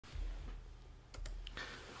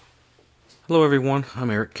Hello everyone,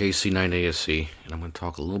 I'm Eric, KC9ASC, and I'm going to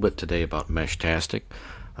talk a little bit today about Meshtastic.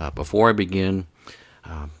 Before I begin,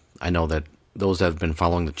 I know that those that have been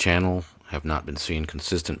following the channel have not been seeing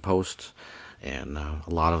consistent posts, and a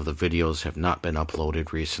lot of the videos have not been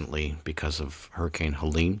uploaded recently because of Hurricane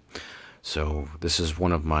Helene. So this is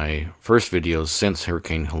one of my first videos since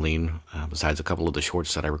Hurricane Helene, besides a couple of the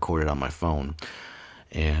shorts that I recorded on my phone.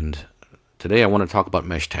 And today I want to talk about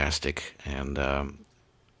Meshtastic, and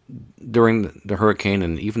during the hurricane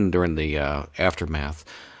and even during the aftermath,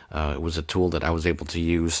 it was a tool that I was able to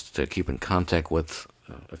use to keep in contact with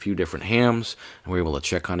a few different hams, and we were able to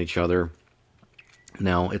check on each other.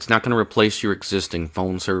 Now, it's not going to replace your existing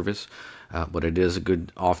phone service, but it is a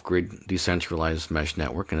good off-grid decentralized mesh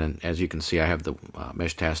network. And as you can see, I have the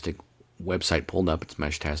Meshtastic website pulled up. It's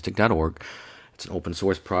meshtastic.org. It's an open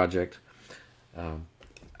source project.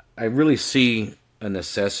 I really see a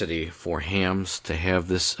necessity for hams to have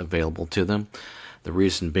this available to them. The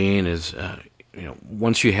reason being is,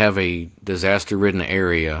 once you have a disaster-ridden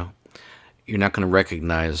area, you're not going to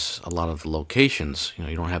recognize a lot of the locations.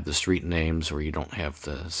 You don't have the street names, or you don't have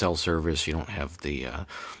the cell service. You don't have the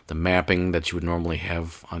mapping that you would normally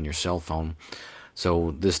have on your cell phone.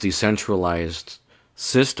 So this decentralized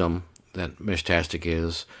system that Meshtastic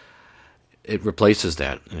is, it replaces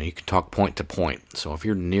that. You can talk point to point. So if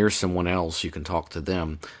you're near someone else, you can talk to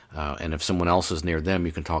them, and if someone else is near them,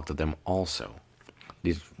 you can talk to them also.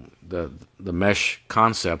 The mesh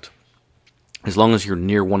concept, as long as you're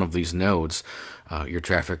near one of these nodes, your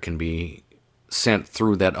traffic can be sent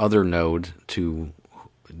through that other node to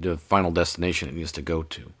the final destination it needs to go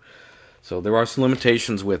to. So there are some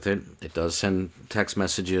limitations with it. It does send text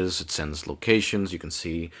messages. It sends locations. You can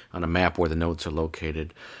see on a map where the nodes are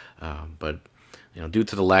located. But due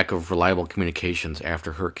to the lack of reliable communications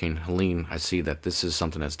after Hurricane Helene, I see that this is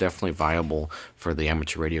something that's definitely viable for the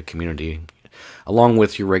amateur radio community, along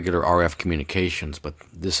with your regular RF communications. But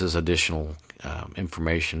this is additional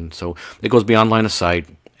information. So it goes beyond line of sight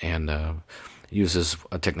and uses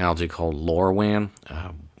a technology called LoRaWAN,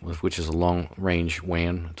 which is a long-range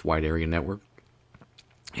WAN. It's a wide area network,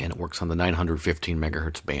 and it works on the 915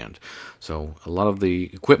 megahertz band. So a lot of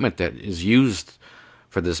the equipment that is used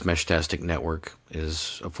for this Meshtastic network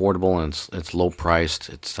is affordable, and it's low priced.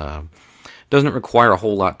 It doesn't require a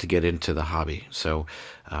whole lot to get into the hobby. So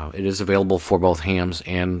it is available for both hams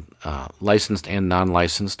and licensed and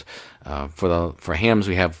non-licensed. For hams,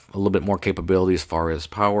 we have a little bit more capability as far as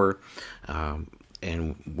power,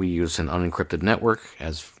 and we use an unencrypted network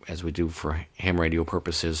as we do for ham radio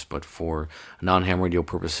purposes. But for non-ham radio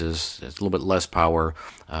purposes, it's a little bit less power,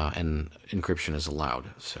 and encryption is allowed.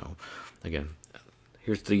 So again,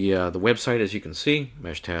 here's the website, as you can see,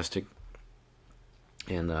 Meshtastic,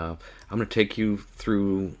 and I'm going to take you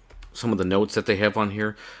through some of the notes that they have on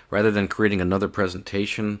here. Rather than creating another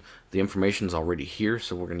presentation, the information is already here,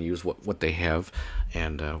 so we're going to use what they have,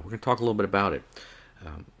 and we're going to talk a little bit about it.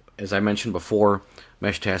 As I mentioned before,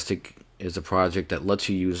 Meshtastic is a project that lets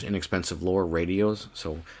you use inexpensive LoRa radios.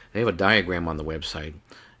 So they have a diagram on the website,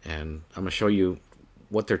 and I'm going to show you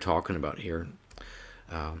what they're talking about here.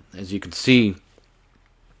 As you can see,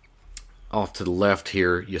 off to the left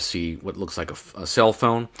here, you see what looks like a cell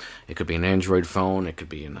phone. It could be an Android phone, it could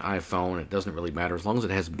be an iPhone, it doesn't really matter. As long as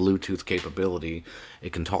it has Bluetooth capability,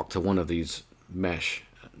 it can talk to one of these mesh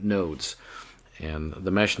nodes. And the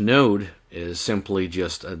mesh node is simply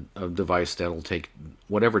just a device that will take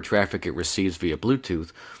whatever traffic it receives via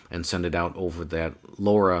Bluetooth and send it out over that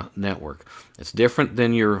LoRa network. It's different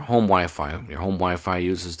than your home Wi-Fi. Your home Wi-Fi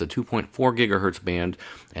uses the 2.4 gigahertz band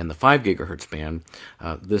and the 5 gigahertz band.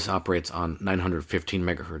 This operates on 915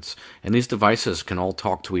 megahertz. And these devices can all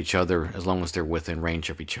talk to each other as long as they're within range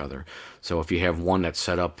of each other. So if you have one that's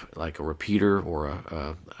set up like a repeater or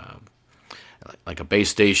like a base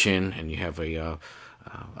station, and you have a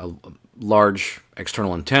large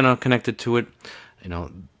external antenna connected to it,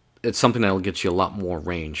 it's something that will get you a lot more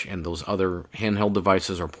range. And those other handheld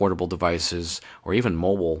devices or portable devices or even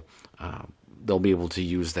mobile, they'll be able to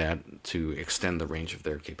use that to extend the range of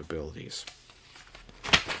their capabilities.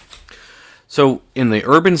 So in the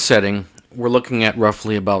urban setting, we're looking at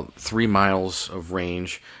roughly about 3 miles of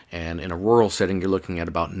range, and in a rural setting, you're looking at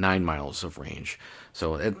about 9 miles of range.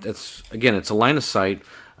 So it's a line of sight.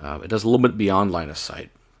 It does a little bit beyond line of sight.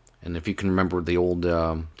 And if you can remember the old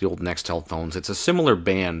Nextel phones, it's a similar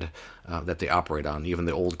band that they operate on. Even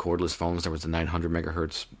the old cordless phones, there was the 900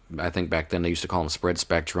 megahertz. I think back then they used to call them spread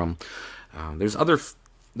spectrum. There's other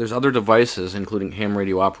there's other devices, including ham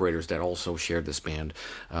radio operators, that also share this band.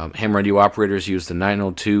 Ham radio operators use the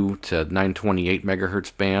 902 to 928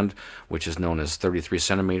 megahertz band, which is known as 33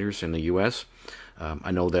 centimeters in the U.S.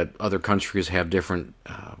 I know that other countries have different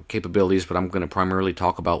capabilities, but I'm going to primarily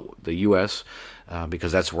talk about the U.S.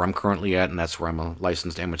 Because that's where I'm currently at, and that's where I'm a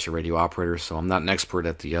licensed amateur radio operator. So I'm not an expert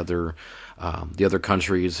at the other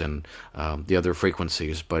countries and the other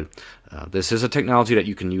frequencies, but this is a technology that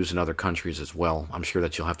you can use in other countries as well. I'm sure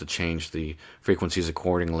that you'll have to change the frequencies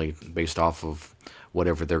accordingly based off of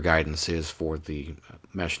whatever their guidance is for the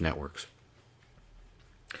mesh networks.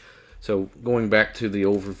 So going back to the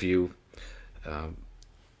overview,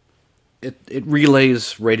 it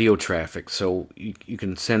relays radio traffic, so you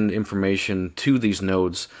can send information to these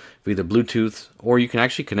nodes via the Bluetooth, or you can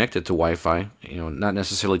actually connect it to Wi-Fi. Not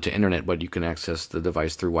necessarily to internet, but you can access the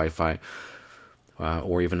device through Wi-Fi,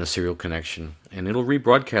 or even a serial connection, and it'll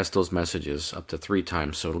rebroadcast those messages up to 3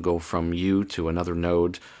 times. So it'll go from you to another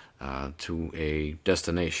node to a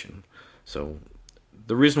destination. So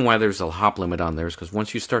the reason why there's a hop limit on there is because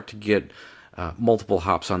once you start to get multiple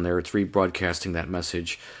hops on there, it's rebroadcasting that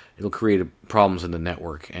message. It'll create problems in the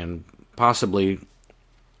network, and possibly,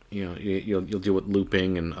 you'll deal with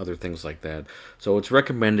looping and other things like that. So it's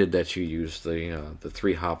recommended that you use the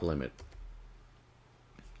 3 hop limit.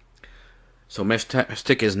 So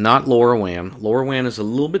Meshtastic is not LoRaWAN. LoRaWAN is a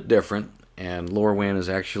little bit different, and LoRaWAN is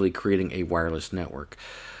actually creating a wireless network.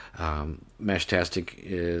 Meshtastic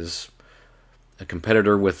is a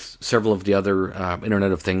competitor with several of the other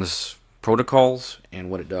Internet of Things protocols,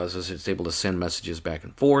 and what it does is it's able to send messages back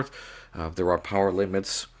and forth. There are power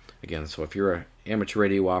limits. Again, so if you're an amateur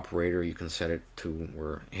radio operator, you can set it to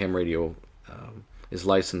where ham radio is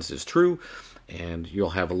licensed is true, and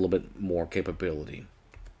you'll have a little bit more capability.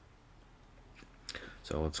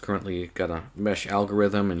 So it's currently got a mesh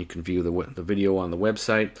algorithm, and you can view the video on the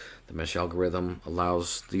website. The mesh algorithm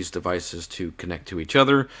allows these devices to connect to each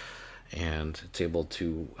other, and it's able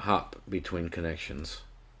to hop between connections.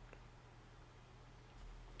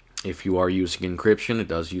 If you are using encryption, it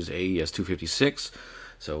does use AES 256,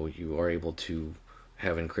 so you are able to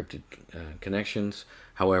have encrypted connections.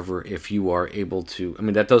 However, if you are able to,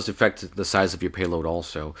 that does affect the size of your payload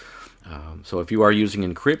also. So if you are using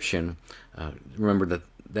encryption, remember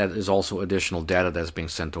that is also additional data that's being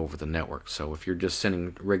sent over the network. So if you're just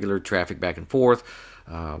sending regular traffic back and forth,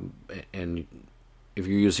 and if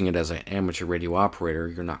you're using it as an amateur radio operator,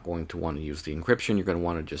 you're not going to want to use the encryption. You're going to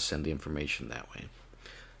want to just send the information that way.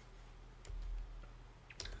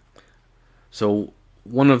 So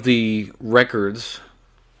one of the records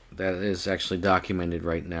that is actually documented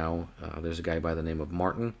right now, there's a guy by the name of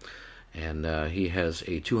Martin, and he has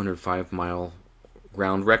a 205-mile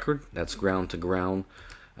ground record. That's ground to ground.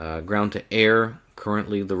 Ground to air,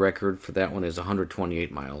 currently the record for that one is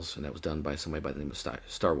 128 miles, and that was done by somebody by the name of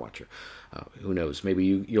Star Watcher. Who knows? Maybe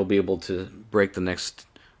you'll be able to break the next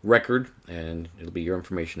record, and it'll be your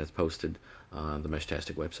information that's posted on the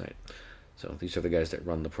Meshtastic website. So these are the guys that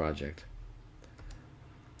run the project.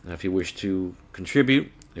 Now, if you wish to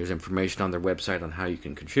contribute, there's information on their website on how you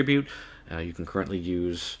can contribute. You can currently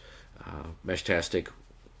use Meshtastic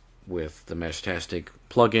with the Meshtastic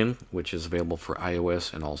plugin, which is available for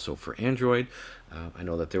iOS and also for Android. I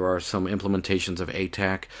know that there are some implementations of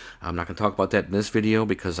ATAC. I'm not going to talk about that in this video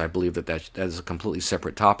because I believe that is a completely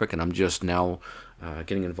separate topic, and I'm just now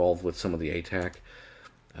getting involved with some of the ATAC.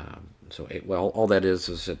 All that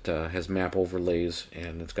is it has map overlays,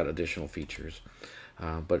 and it's got additional features.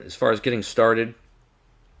 But as far as getting started,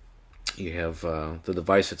 you have the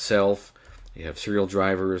device itself, you have serial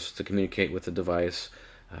drivers to communicate with the device,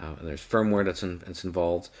 and there's firmware that's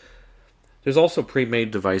involved. There's also pre-made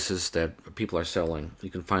devices that people are selling. You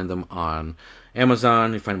can find them on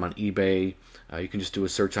Amazon, you find them on eBay. You can just do a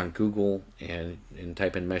search on Google and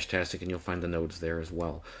type in Meshtastic, and you'll find the nodes there as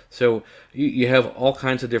well. So you have all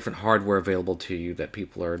kinds of different hardware available to you that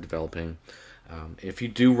people are developing. If you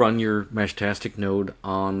do run your Meshtastic node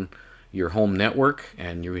on your home network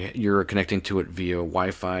and you're connecting to it via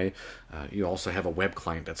Wi-Fi, you also have a web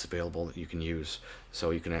client that's available that you can use.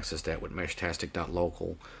 So you can access that with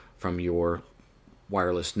meshtastic.local from your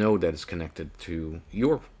wireless node that is connected to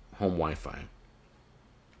your home Wi-Fi.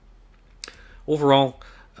 Overall,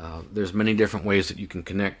 there's many different ways that you can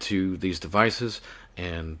connect to these devices,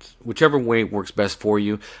 and whichever way works best for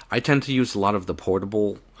you. I tend to use a lot of the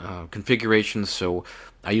portable configurations, so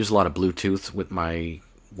I use a lot of Bluetooth with my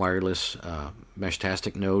wireless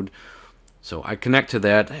Meshtastic node. So I connect to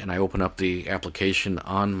that, and I open up the application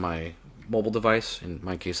on my mobile device. In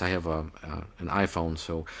my case, I have an iPhone,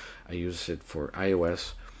 so I use it for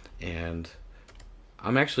iOS, and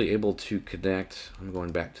I'm actually able to connect. I'm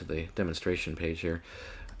going back to the demonstration page here.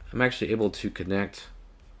 I'm actually able to connect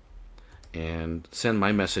and send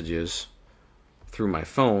my messages through my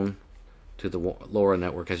phone to the LoRa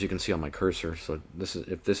network, as you can see on my cursor. So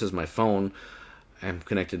if this is my phone, I'm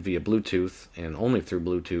connected via Bluetooth and only through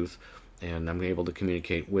Bluetooth, and I'm able to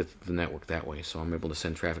communicate with the network that way. So I'm able to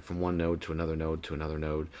send traffic from one node to another node to another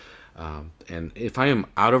node. And if I am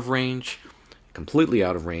out of range, completely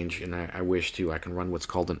out of range, and I wish to, I can run what's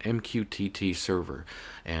called an MQTT server.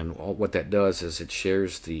 And what that does is it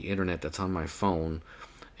shares the internet that's on my phone,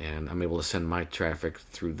 and I'm able to send my traffic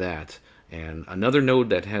through that. And another node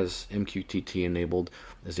that has MQTT enabled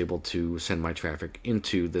is able to send my traffic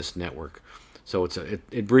into this network. So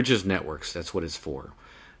it bridges networks. That's what it's for.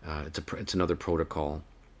 It's another protocol.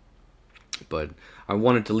 But I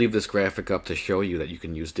wanted to leave this graphic up to show you that you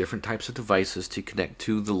can use different types of devices to connect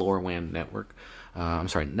to the LoRaWAN network. I'm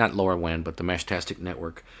sorry, not LoRaWAN, but the Meshtastic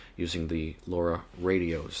network, using the LoRa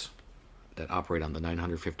radios that operate on the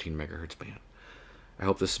 915 megahertz band. I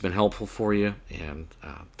hope this has been helpful for you, and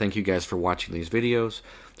thank you guys for watching these videos.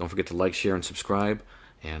 Don't forget to like, share, and subscribe,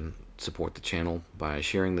 and support the channel by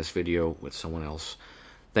sharing this video with someone else.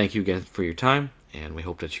 Thank you again for your time, and we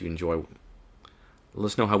hope that you enjoy. Let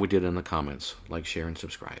us know how we did in the comments. Like, share, and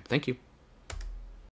subscribe. Thank you.